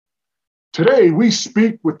Today, we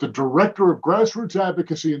speak with the Director of Grassroots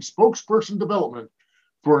Advocacy and Spokesperson Development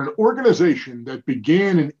for an organization that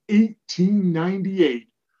began in 1898,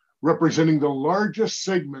 representing the largest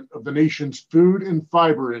segment of the nation's food and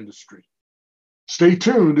fiber industry. Stay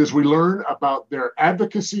tuned as we learn about their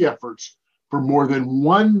advocacy efforts for more than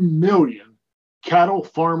 1 million cattle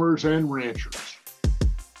farmers and ranchers.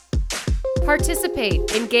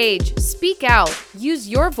 Participate, engage, speak out, use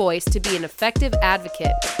your voice to be an effective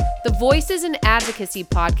advocate. The Voices in Advocacy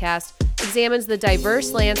podcast examines the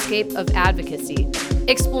diverse landscape of advocacy,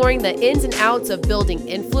 exploring the ins and outs of building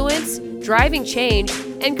influence, driving change,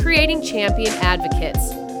 and creating champion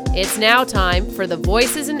advocates. It's now time for the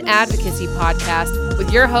Voices in Advocacy podcast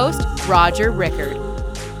with your host, Roger Rickard.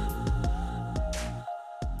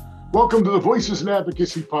 Welcome to the Voices in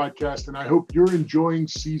Advocacy podcast, and I hope you're enjoying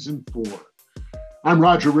season 4. I'm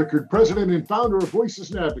Roger Rickard, president and founder of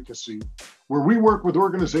Voices in Advocacy, where we work with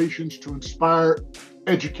organizations to inspire,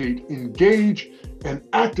 educate, engage, and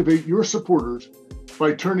activate your supporters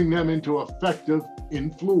by turning them into effective,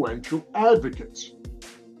 influential advocates.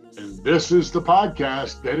 And this is the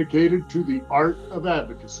podcast dedicated to the art of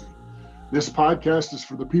advocacy. This podcast is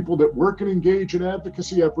for the people that work and engage in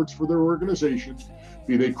advocacy efforts for their organizations,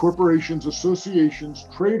 be they corporations, associations,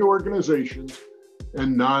 trade organizations,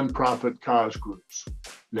 and nonprofit cause groups.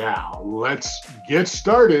 Now, let's get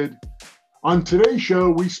started. On today's show,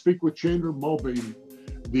 we speak with Chandler Mulvaney,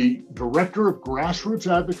 the Director of Grassroots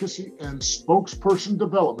Advocacy and Spokesperson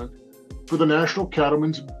Development for the National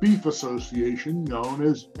Cattlemen's Beef Association, known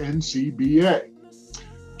as NCBA.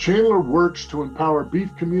 Chandler works to empower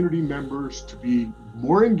beef community members to be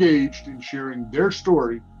more engaged in sharing their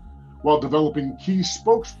story while developing key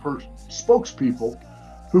spokespeople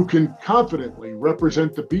who can confidently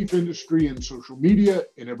represent the beef industry in social media,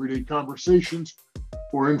 in everyday conversations,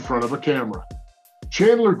 or in front of a camera.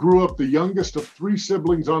 Chandler grew up the youngest of 3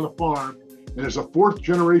 siblings on a farm and is a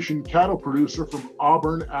 4th-generation cattle producer from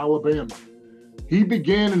Auburn, Alabama. He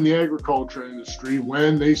began in the agriculture industry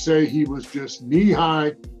when they say he was just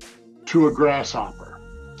knee-high to a grasshopper.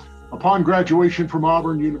 Upon graduation from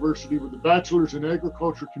Auburn University with a bachelor's in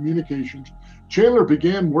agriculture communications, Chandler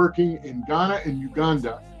began working in Ghana and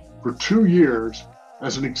Uganda for 2 years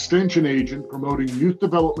as an extension agent promoting youth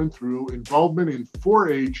development through involvement in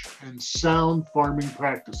 4-H and sound farming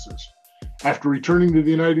practices. After returning to the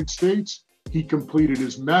United States, he completed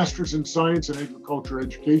his master's in science and agriculture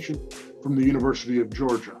education from the University of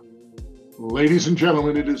Georgia. Ladies and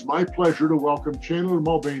gentlemen, it is my pleasure to welcome Chandler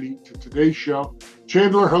Mulvaney to today's show.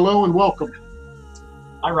 Chandler, hello and welcome.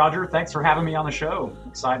 Hi, Roger. Thanks for having me on the show.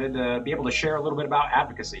 Excited to be able to share a little bit about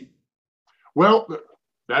advocacy. Well,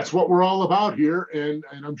 that's what we're all about here, and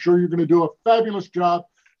I'm sure you're going to do a fabulous job.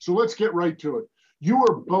 So let's get right to it. You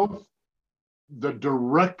are both the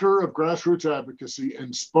Director of Grassroots Advocacy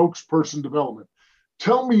and Spokesperson Development.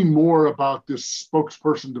 Tell me more about this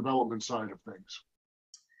spokesperson development side of things.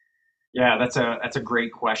 Yeah, that's a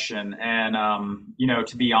great question. And,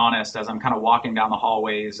 to be honest, as I'm kind of walking down the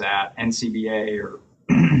hallways at NCBA or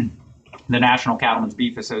the National Cattlemen's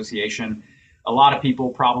Beef Association, a lot of people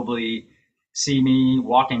probably see me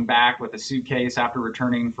walking back with a suitcase after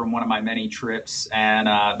returning from one of my many trips, and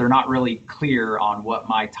they're not really clear on what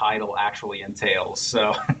my title actually entails.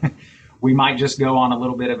 So we might just go on a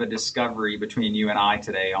little bit of a discovery between you and I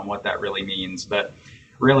today on what that really means. But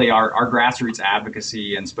really, our grassroots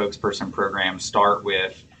advocacy and spokesperson programs start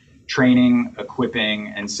with training, equipping,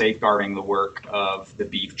 and safeguarding the work of the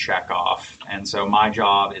beef checkoff. And so my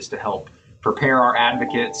job is to help prepare our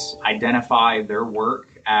advocates, identify their work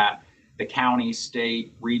at the county,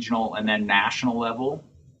 state, regional, and then national level,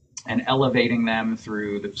 and elevating them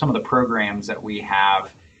through some of the programs that we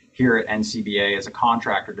have here at NCBA as a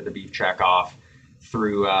contractor to the beef checkoff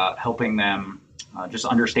through helping them just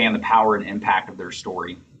understand the power and impact of their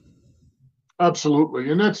story.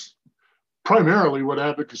 Absolutely. And that's primarily what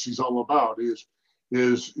advocacy is all about,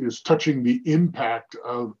 is touching the impact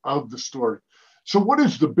of the story. So what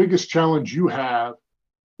is the biggest challenge you have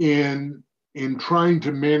in trying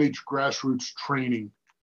to manage grassroots training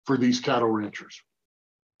for these cattle ranchers?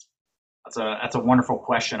 That's a wonderful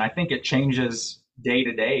question. I think it changes day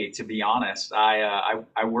to day, to be honest.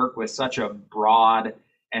 I work with such a broad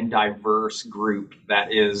and diverse group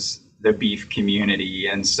that is the beef community.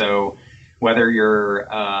 And so whether you're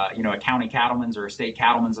a county cattlemen's or a state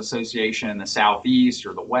cattlemen's association in the Southeast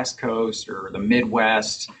or the West Coast or the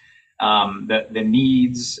Midwest, the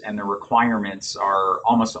needs and the requirements are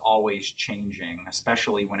almost always changing,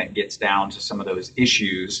 especially when it gets down to some of those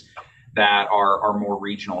issues that are more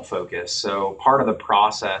regional focused. So part of the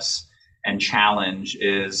process and challenge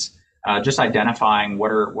is just identifying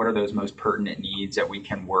what are those most pertinent needs that we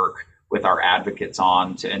can work with our advocates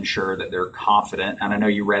on to ensure that they're confident. And I know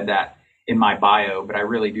you read that in my bio, but I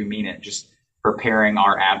really do mean it, just preparing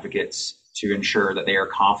our advocates to ensure that they are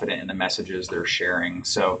confident in the messages they're sharing.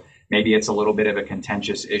 So maybe it's a little bit of a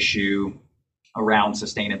contentious issue around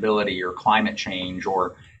sustainability or climate change,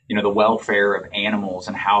 or the welfare of animals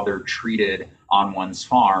and how they're treated on one's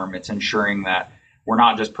farm. It's ensuring that we're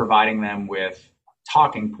not just providing them with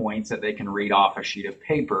talking points that they can read off a sheet of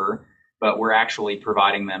paper, but we're actually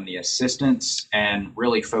providing them the assistance and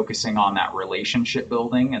really focusing on that relationship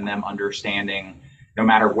building and them understanding, no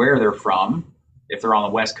matter where they're from, if they're on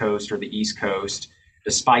the West Coast or the East Coast,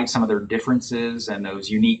 despite some of their differences and those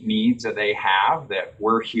unique needs that they have, that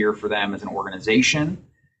we're here for them as an organization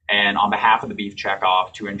and on behalf of the Beef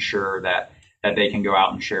Checkoff to ensure that they can go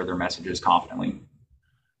out and share their messages confidently.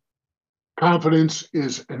 Confidence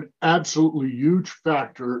is an absolutely huge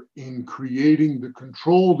factor in creating the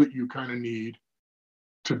control that you kind of need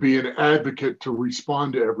to be an advocate to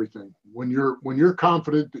respond to everything. When you're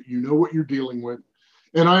confident that you know what you're dealing with,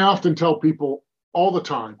 and I often tell people all the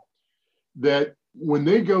time that when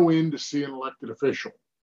they go in to see an elected official,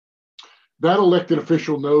 that elected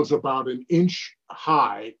official knows about an inch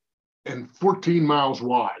high and 14 miles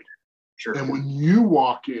wide. Sure. And when you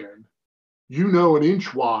walk in, you know an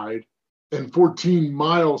inch wide and 14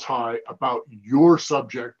 miles high about your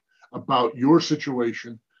subject, about your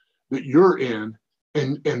situation that you're in.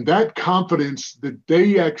 And that confidence that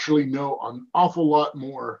they actually know an awful lot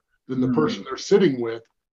more than the person they're sitting with,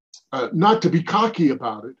 not to be cocky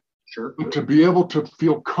about it, sure, but to be able to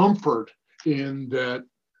feel comfort in that,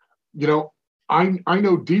 I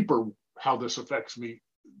know deeper how this affects me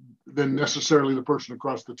than necessarily the person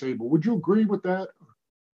across the table. Would you agree with that?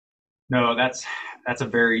 No, that's a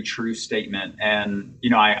very true statement. And,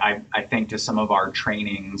 I think to some of our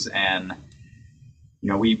trainings, and,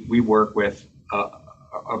 we work with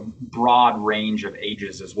a broad range of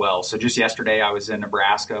ages as well. So just yesterday I was in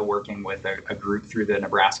Nebraska working with a group through the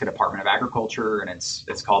Nebraska Department of Agriculture, and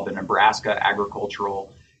it's called the Nebraska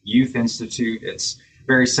Agricultural Youth Institute. It's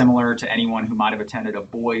very similar to anyone who might have attended a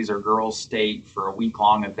boys or girls state for a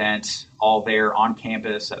week-long event, all there on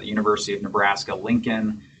campus at the University of Nebraska,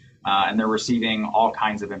 Lincoln. And they're receiving all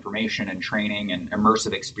kinds of information and training and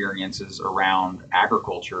immersive experiences around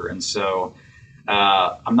agriculture. And so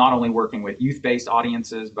I'm not only working with youth-based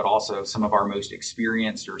audiences, but also some of our most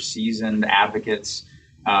experienced or seasoned advocates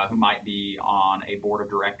who might be on a board of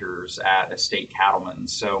directors at a state cattleman.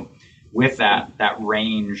 So with that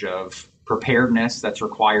range of preparedness that's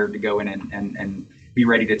required to go in and be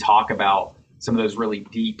ready to talk about some of those really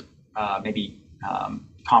deep,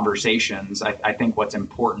 conversations, I think what's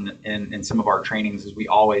important in some of our trainings is we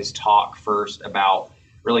always talk first about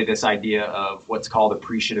really this idea of what's called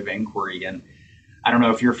appreciative inquiry. And I don't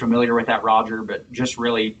know if you're familiar with that, Roger, but just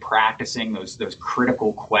really practicing those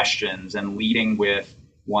critical questions and leading with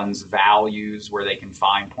one's values where they can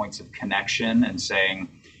find points of connection and saying,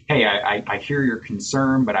 hey, I hear your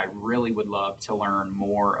concern, but I really would love to learn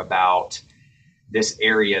more about this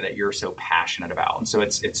area that you're so passionate about. And so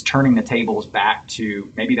it's turning the tables back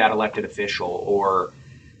to maybe that elected official or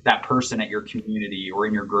that person at your community or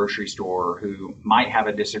in your grocery store who might have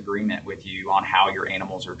a disagreement with you on how your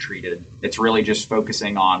animals are treated. It's really just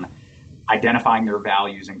focusing on identifying their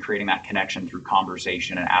values and creating that connection through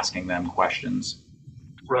conversation and asking them questions.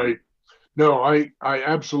 Right. No, I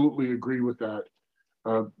absolutely agree with that.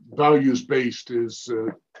 Values-based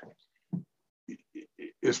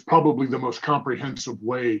is probably the most comprehensive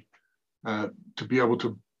way to be able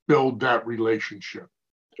to build that relationship.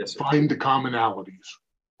 Yes, sir. Find the commonalities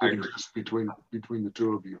that exist between the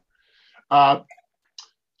two of you.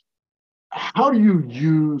 How do you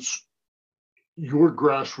use your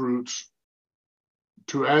grassroots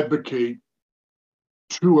to advocate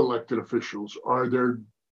to elected officials? Are there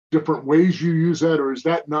different ways you use that, or is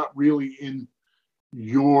that not really in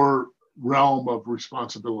your realm of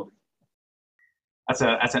responsibility? That's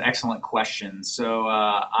an excellent question. So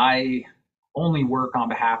I only work on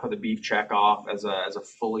behalf of the Beef Checkoff as a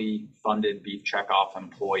fully funded Beef Checkoff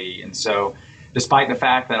employee. And so despite the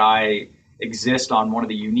fact that I exist on one of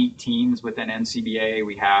the unique teams within NCBA,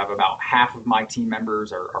 we have about half of my team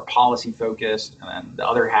members are policy focused and the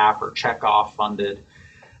other half are checkoff funded.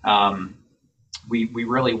 We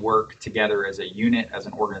really work together as a unit, as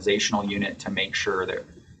an organizational unit, to make sure that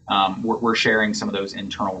we're sharing some of those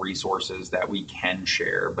internal resources that we can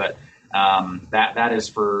share. But that is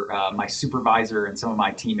for my supervisor and some of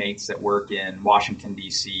my teammates that work in Washington,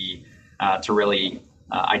 D.C. To really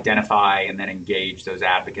identify and then engage those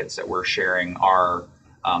advocates that we're sharing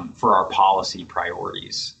for our policy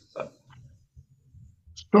priorities. But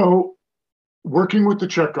So, working with the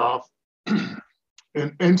checkoff,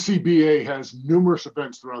 and NCBA has numerous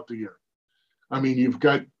events throughout the year. I mean, you've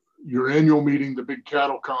got your annual meeting, the big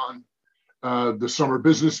cattle con, the summer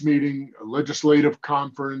business meeting, a legislative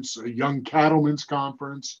conference, a young cattlemen's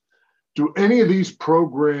conference. Do any of these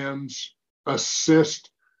programs assist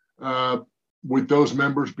with those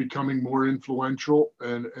members becoming more influential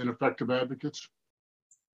and effective advocates?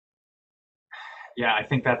 Yeah, I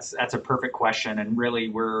think that's a perfect question, and really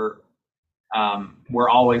we're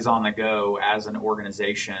always on the go as an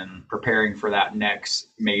organization preparing for that next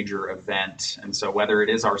major event. And so whether it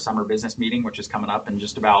is our summer business meeting, which is coming up in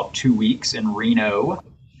just about 2 weeks in Reno,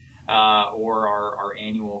 or our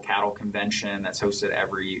annual cattle convention that's hosted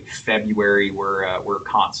every February, we're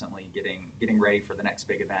constantly getting ready for the next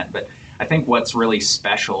big event. But I think what's really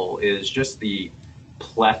special is just the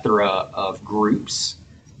plethora of groups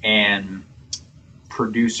and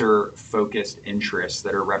producer-focused interests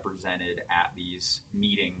that are represented at these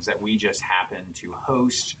meetings that we just happen to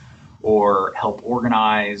host or help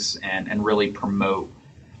organize and really promote,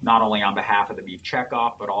 not only on behalf of the Beef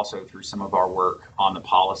Checkoff, but also through some of our work on the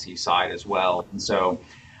policy side as well. And so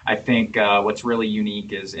I think what's really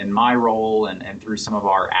unique is in my role and through some of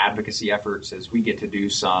our advocacy efforts is we get to do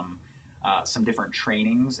some different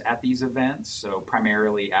trainings at these events. So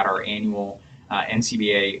primarily at our annual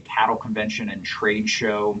NCBA Cattle Convention and Trade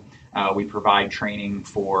Show, we provide training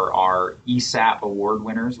for our ESAP award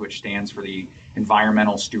winners, which stands for the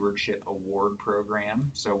Environmental Stewardship Award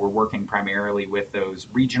Program. So we're working primarily with those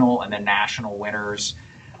regional and then national winners.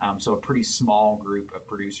 So a pretty small group of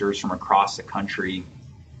producers from across the country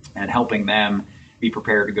and helping them be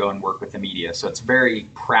prepared to go and work with the media. So it's very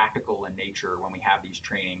practical in nature when we have these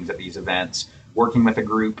trainings at these events, working with a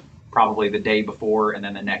group probably the day before, and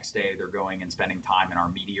then the next day they're going and spending time in our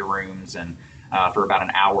media rooms and for about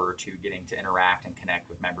an hour or two getting to interact and connect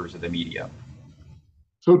with members of the media.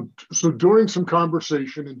 So during some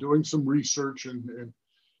conversation and doing some research and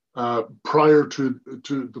prior to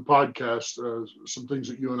the podcast, some things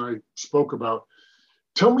that you and I spoke about,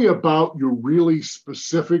 tell me about your really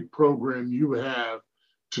specific program you have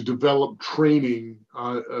to develop training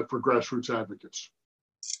for grassroots advocates.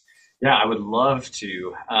 Yeah, I would love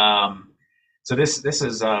to. So this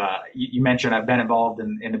is, you mentioned I've been involved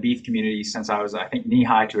in the beef community since I was, I think,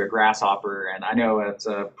 knee-high to a grasshopper. And I know it's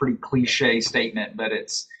a pretty cliche statement, but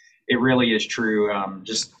it really is true.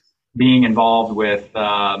 Just being involved with,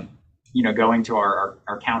 going to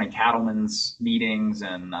our county cattlemen's meetings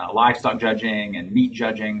and livestock judging and meat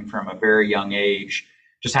judging from a very young age,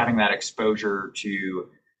 just having that exposure to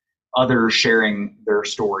others sharing their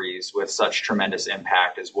stories with such tremendous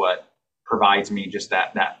impact is what provides me just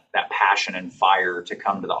that passion and fire to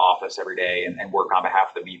come to the office every day and work on behalf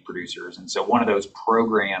of the beef producers. And so one of those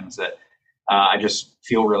programs that I just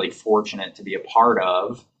feel really fortunate to be a part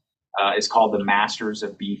of is called the Masters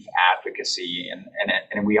of Beef Advocacy.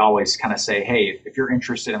 And we always kind of say, hey, if you're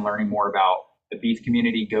interested in learning more about the beef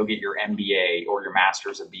community, go get your MBA or your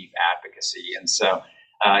Masters of Beef Advocacy. And so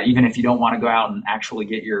even if you don't want to go out and actually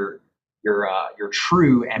get your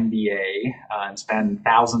true MBA and spend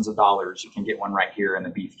thousands of dollars, you can get one right here in the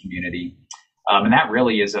beef community. And that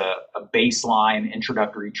really is a baseline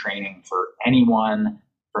introductory training for anyone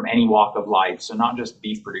from any walk of life. So not just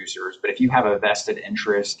beef producers, but if you have a vested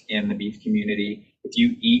interest in the beef community, if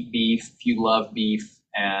you eat beef, if you love beef,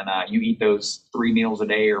 and you eat those 3 meals a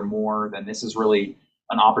day or more, then this is really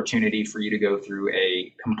an opportunity for you to go through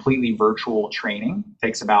a completely virtual training. It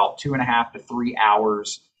takes about 2.5 to 3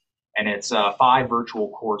 hours. And it's 5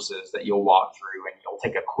 virtual courses that you'll walk through, and you'll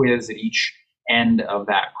take a quiz at each end of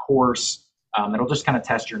that course. It'll just kind of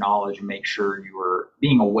test your knowledge and make sure you are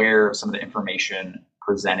being aware of some of the information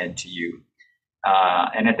presented to you.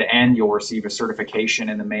 And at the end, you'll receive a certification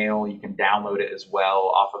in the mail. You can download it as well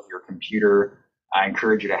off of your computer. I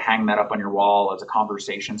encourage you to hang that up on your wall as a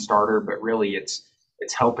conversation starter, but really it's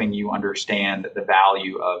helping you understand the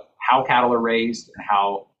value of how cattle are raised and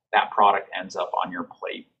how that product ends up on your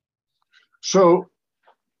plate. So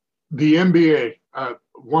the MBA,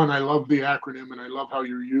 one, I love the acronym and I love how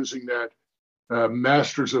you're using that,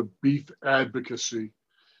 Masters of Beef Advocacy.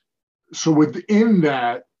 So within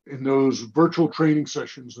that, in those virtual training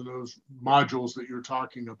sessions and those modules that you're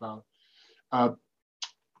talking about,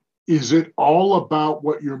 is it all about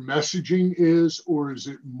what your messaging is, or is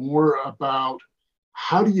it more about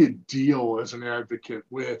how do you deal as an advocate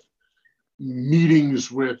with meetings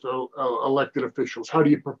with elected officials? How do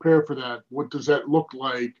you prepare for that? What does that look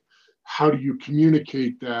like? How do you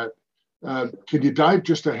communicate that? Can you dive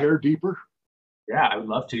just a hair deeper? Yeah, I would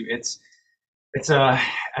love to. That's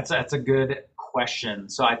a good question.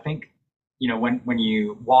 So I think, when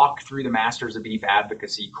you walk through the Masters of Beef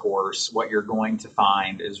Advocacy course, what you're going to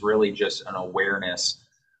find is really just an awareness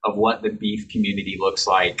of what the beef community looks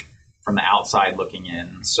like from the outside looking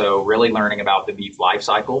in. So really learning about the beef life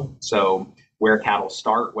cycle. So where cattle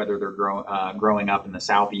start, whether they're growing up in the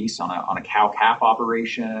Southeast on a cow-calf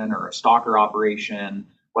operation or a stocker operation,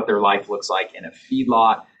 what their life looks like in a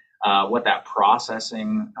feedlot, what that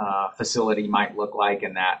processing facility might look like,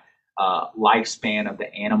 and that lifespan of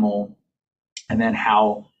the animal, and then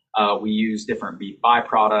how we use different beef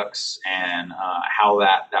byproducts, and how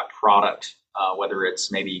that product, whether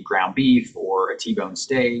it's maybe ground beef or a T-bone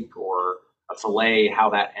steak or a fillet, how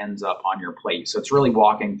that ends up on your plate. So it's really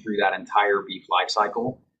walking through that entire beef life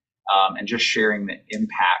cycle, and just sharing the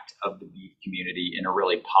impact of the beef community in a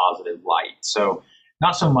really positive light. So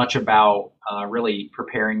not so much about really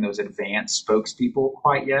preparing those advanced spokespeople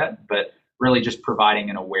quite yet, but really just providing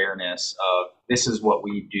an awareness of this is what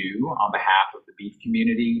we do on behalf of the beef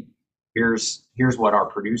community. Here's what our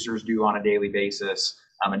producers do on a daily basis,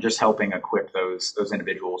 and just helping equip those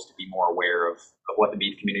individuals to be more aware of what the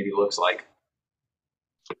beef community looks like.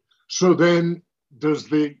 So then does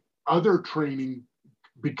the other training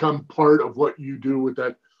become part of what you do with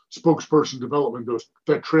that spokesperson development,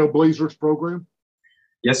 that Trailblazers program?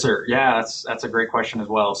 Yes, sir. Yeah, that's a great question as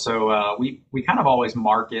well. So we kind of always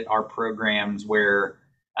market our programs where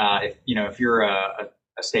if you're a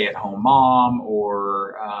stay-at-home mom,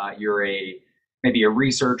 or you're maybe a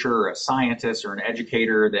researcher or a scientist or an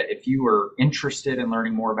educator, that if you are interested in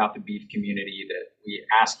learning more about the beef community, that we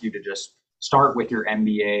ask you to just start with your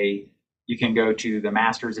MBA. You can go to the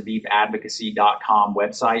mastersofbeefadvocacy.com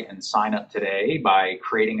website and sign up today by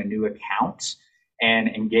creating a new account and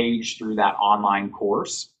engage through that online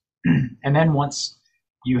course. And then once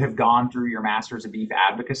you have gone through your Masters of Beef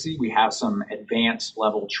Advocacy, we have some advanced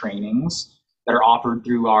level trainings that are offered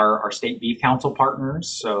through our state beef council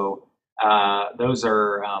partners. So those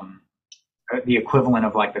are the equivalent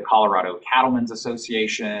of like the Colorado Cattlemen's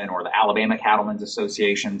Association or the Alabama Cattlemen's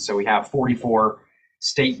Association. So we have 44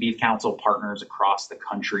 state beef council partners across the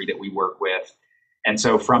country that we work with. And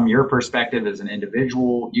so from your perspective as an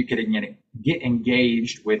individual, you could get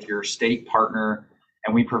engaged with your state partner,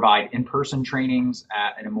 and we provide in-person trainings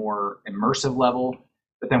at a more immersive level.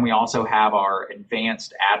 But then we also have our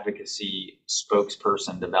advanced advocacy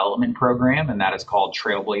spokesperson development program, and that is called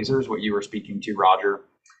Trailblazers, what you were speaking to, Roger.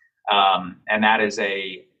 And that is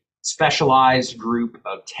a specialized group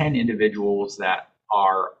of 10 individuals that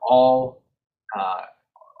are all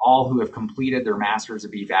who have completed their Masters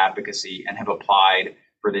of Beef Advocacy and have applied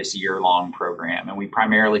for this year-long program. And we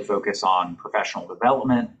primarily focus on professional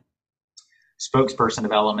development, spokesperson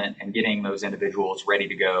development, and getting those individuals ready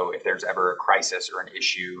to go if there's ever a crisis or an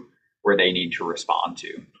issue where they need to respond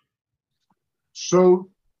to. So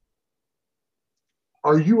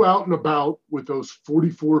are you out and about with those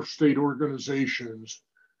 44 state organizations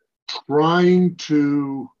trying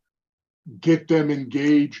to get them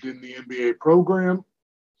engaged in the MBA program,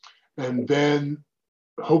 and then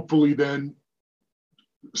hopefully then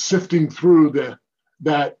sifting through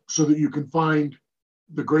that so that you can find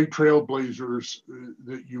the great trailblazers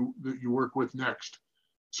that you work with next?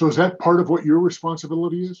 So is that part of what your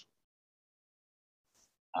responsibility is?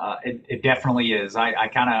 It definitely is. I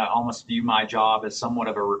kind of almost view my job as somewhat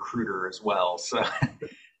of a recruiter as well. So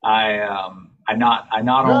I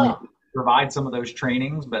not only provide some of those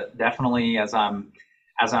trainings, but definitely as I'm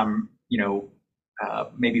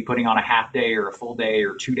maybe putting on a half day or a full day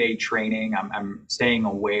or 2-day training, I'm staying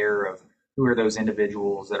aware of who are those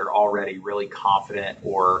individuals that are already really confident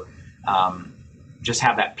or just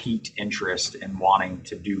have that piqued interest in wanting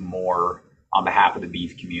to do more on behalf of the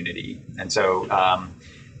beef community. And so,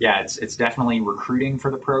 it's definitely recruiting for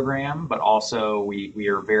the program, but also we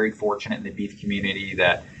are very fortunate in the beef community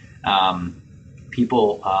that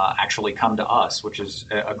people actually come to us, which is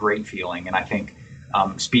a great feeling. And I think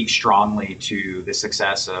speaks strongly to the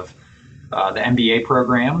success of the MBA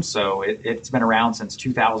program. So it's been around since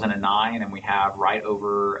 2009, and we have right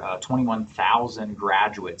over 21,000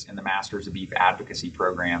 graduates in the Masters of Beef Advocacy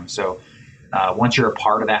program. So once you're a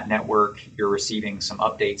part of that network, you're receiving some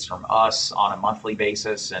updates from us on a monthly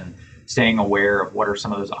basis and staying aware of what are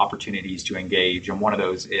some of those opportunities to engage. And one of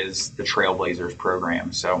those is the Trailblazers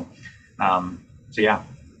program. So yeah.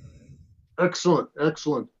 Excellent.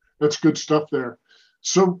 That's good stuff there.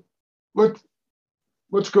 So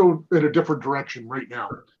let's go in a different direction right now.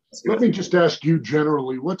 Let me just ask you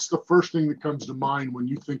generally, what's the first thing that comes to mind when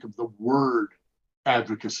you think of the word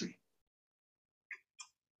advocacy?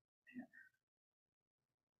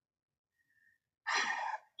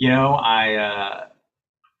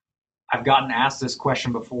 I've gotten asked this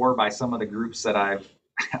question before by some of the groups that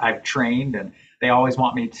I've trained, and they always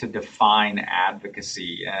want me to define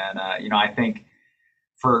advocacy. And I think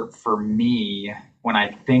for me, when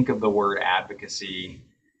I think of the word advocacy,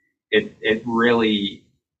 it really,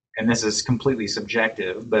 and this is completely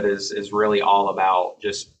subjective, but is really all about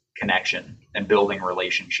just connection and building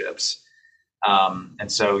relationships.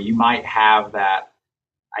 And so you might have that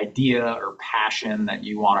idea or passion that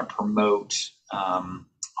you want to promote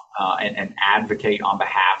and advocate on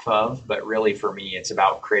behalf of, but really for me, it's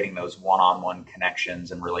about creating those one-on-one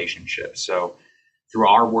connections and relationships. So through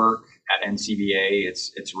our work at NCBA,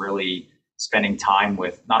 it's really spending time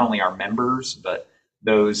with not only our members, but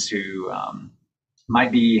those who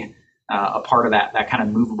might be a part of that kind of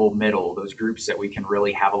movable middle, those groups that we can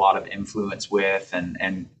really have a lot of influence with and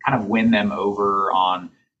kind of win them over on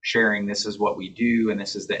sharing this is what we do and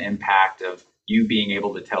this is the impact of you being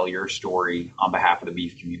able to tell your story on behalf of the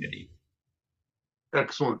beef community.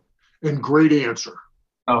 Excellent and great answer.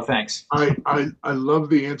 Oh, thanks. I love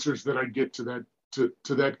the answers that I get to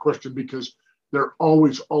that question because they're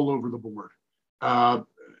always all over the board,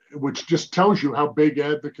 which just tells you how big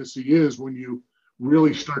advocacy is when you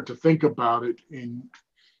really start to think about it in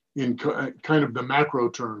kind of the macro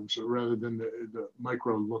terms rather than the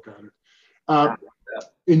micro look at it.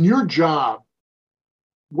 In your job,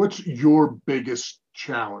 what's your biggest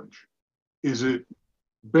challenge? Is it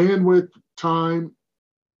bandwidth, time?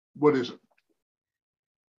 What is it?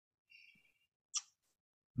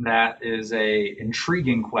 That is a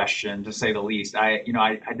intriguing question, to say the least. I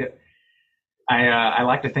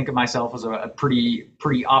like to think of myself as a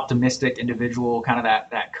pretty optimistic individual, kind of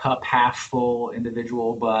that cup half full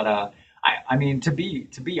individual. But I mean, to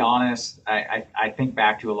be honest, I think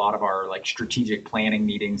back to a lot of our like strategic planning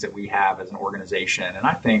meetings that we have as an organization, and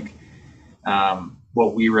I think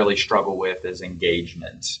what we really struggle with is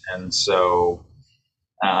engagement. And so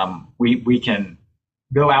we can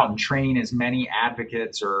go out and train as many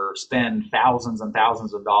advocates or spend thousands and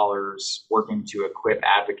thousands of dollars working to equip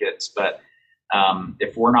advocates, but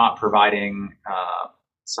if we're not providing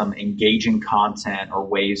some engaging content or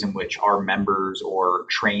ways in which our members or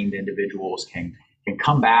trained individuals can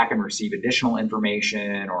come back and receive additional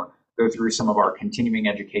information or go through some of our continuing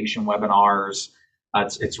education webinars,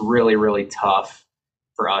 it's really, really tough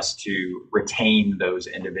for us to retain those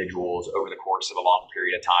individuals over the course of a long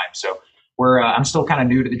period of time. So I'm still kind of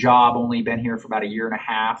new to the job, only been here for about a year and a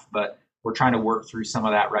half, but we're trying to work through some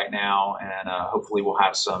of that right now, and hopefully we'll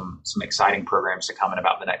have some exciting programs to come in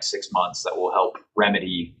about the next 6 months that will help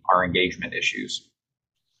remedy our engagement issues.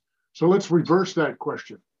 So let's reverse that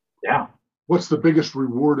question. Yeah. What's the biggest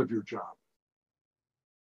reward of your job?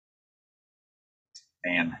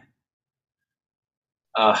 Man,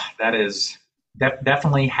 that is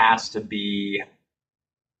definitely has to be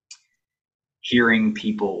hearing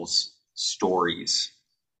people's stories,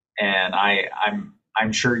 and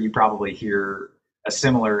I'm sure you probably hear a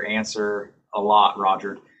similar answer a lot,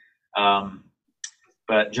 Roger.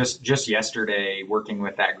 But just yesterday, working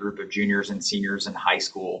with that group of juniors and seniors in high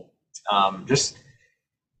school, I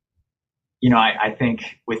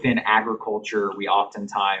think within agriculture, we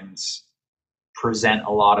oftentimes present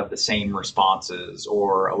a lot of the same responses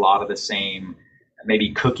or a lot of the same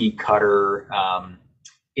maybe cookie cutter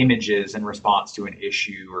images in response to an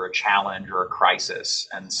issue or a challenge or a crisis.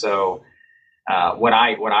 And so what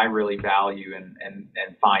I really value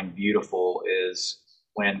and find beautiful is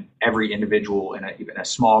when every individual in even a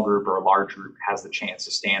small group or a large group has the chance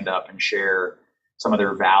to stand up and share some of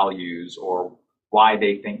their values or why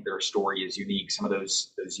they think their story is unique, some of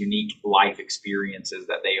those unique life experiences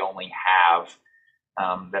that they only have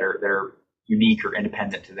that are unique or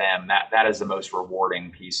independent to them. That is the most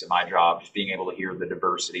rewarding piece of my job, just being able to hear the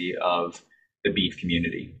diversity of the beef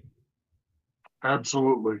community.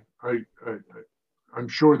 Absolutely. I'm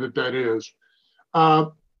sure that is.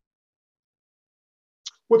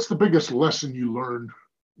 What's the biggest lesson you learned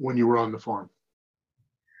when you were on the farm?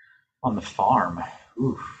 On the farm?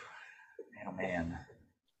 Oof. Oh, man.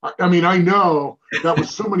 I mean, I know that was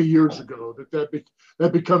so many years ago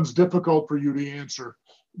that becomes difficult for you to answer,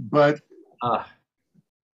 but I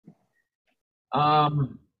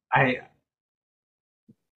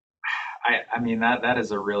mean that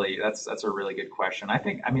is a really that's a really good question. I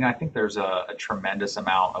think there's a tremendous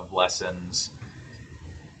amount of lessons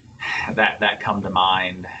that come to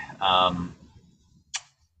mind. I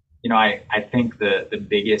think the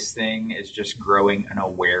biggest thing is just growing an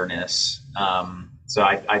awareness. So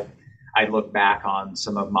I look back on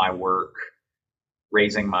some of my work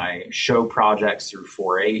raising my show projects through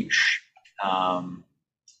 4-H,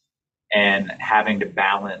 and having to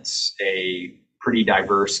balance a pretty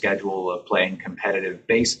diverse schedule of playing competitive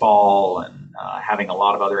baseball and having a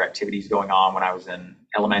lot of other activities going on when I was in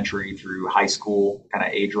elementary through high school kind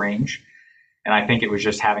of age range. And I think it was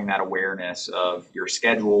just having that awareness of your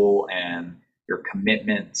schedule and your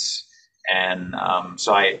commitments. And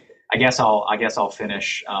so I guess I'll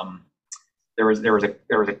finish. There was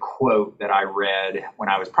a quote that I read when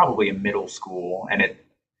I was probably in middle school, and it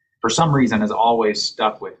for some reason has always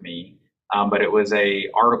stuck with me. But it was a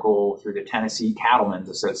article through the Tennessee Cattlemen's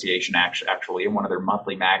Association, actually, in one of their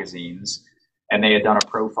monthly magazines. And they had done a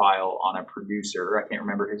profile on a producer. I can't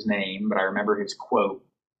remember his name, but I remember his quote.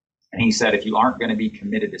 And he said, if you aren't going to be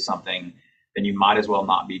committed to something, then you might as well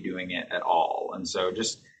not be doing it at all. And so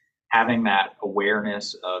just having that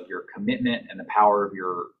awareness of your commitment and the power of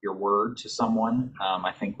your word to someone,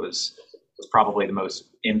 I think was probably the most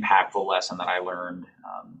impactful lesson that I learned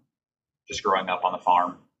just growing up on the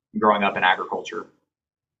farm, growing up in agriculture.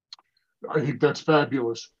 I think that's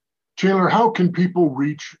fabulous. Chandler, how can people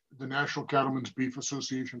reach the National Cattlemen's Beef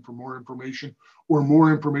Association for more information or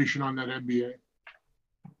more information on that NBA?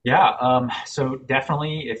 Yeah, so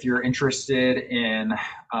definitely if you're interested in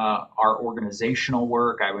our organizational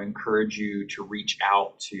work, I would encourage you to reach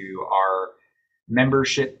out to our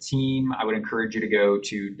membership team. I would encourage you to go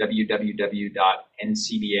to www.ncba.org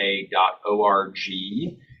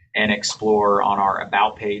and explore on our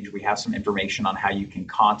About page. We have some information on how you can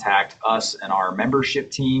contact us and our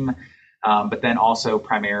membership team, but then also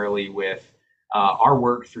primarily with our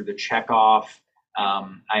work through the Checkoff.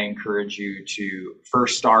 I encourage you to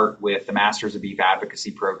first start with the Masters of Beef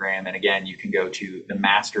Advocacy program. And again, you can go to the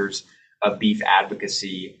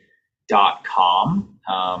mastersofbeefadvocacy.com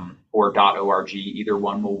or .org. Either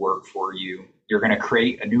one will work for you. You're going to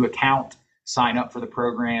create a new account, sign up for the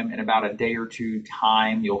program. In about a day or two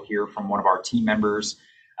time, you'll hear from one of our team members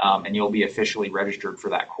and you'll be officially registered for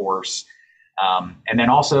that course. And then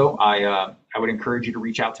also, I would encourage you to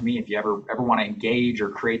reach out to me if you ever want to engage or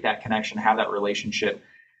create that connection, have that relationship.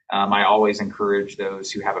 I always encourage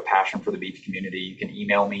those who have a passion for the beef community. You can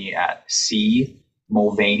email me at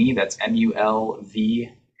cmulvaney, that's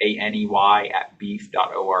MULVANEY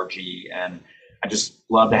 @beef.org. And I just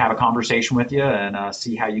love to have a conversation with you and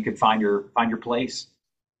see how you could find your place.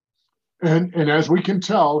 And as we can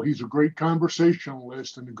tell, he's a great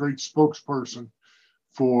conversationalist and a great spokesperson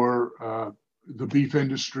for the beef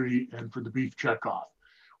industry and for the Beef Checkoff.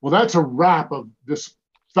 Well, that's a wrap of this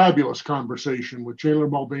fabulous conversation with Chandler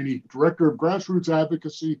Mulvaney, Director of Grassroots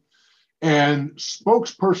Advocacy and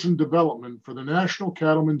Spokesperson Development for the National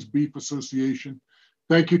Cattlemen's Beef Association.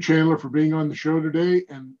 Thank you, Chandler, for being on the show today,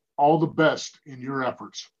 and all the best in your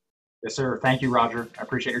efforts. Yes, sir. Thank you, Roger. I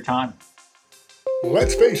appreciate your time.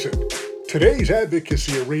 Let's face it, today's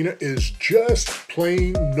advocacy arena is just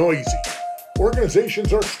plain noisy.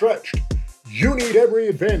 Organizations are stretched. You need every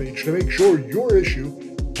advantage to make sure your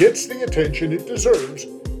issue gets the attention it deserves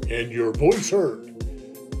and your voice heard.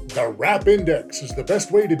 The RAP Index is the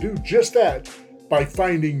best way to do just that by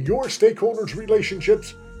finding your stakeholders'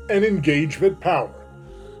 relationships and engagement power.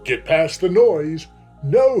 Get past the noise.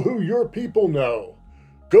 Know who your people know.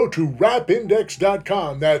 Go to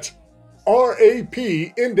rapindex.com. That's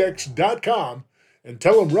rapindex.com and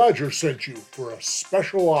tell them Roger sent you for a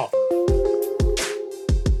special offer.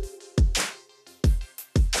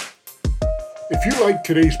 If you like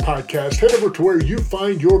today's podcast, head over to where you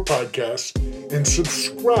find your podcasts and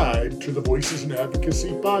subscribe to the Voices in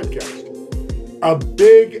Advocacy podcast. A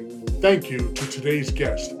big thank you to today's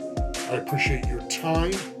guest. I appreciate your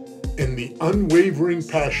time and the unwavering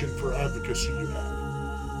passion for advocacy you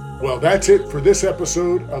have. Well, that's it for this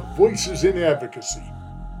episode of Voices in Advocacy.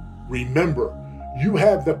 Remember, you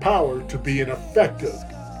have the power to be an effective,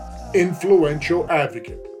 influential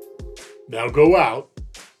advocate. Now go out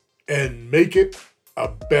and make it a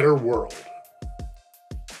better world.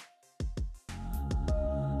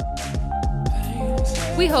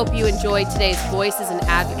 We hope you enjoyed today's Voices in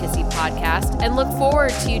Advocacy podcast and look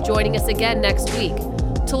forward to you joining us again next week.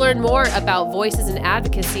 To learn more about Voices in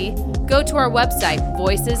Advocacy, go to our website,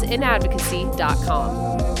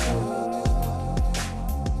 voicesinadvocacy.com.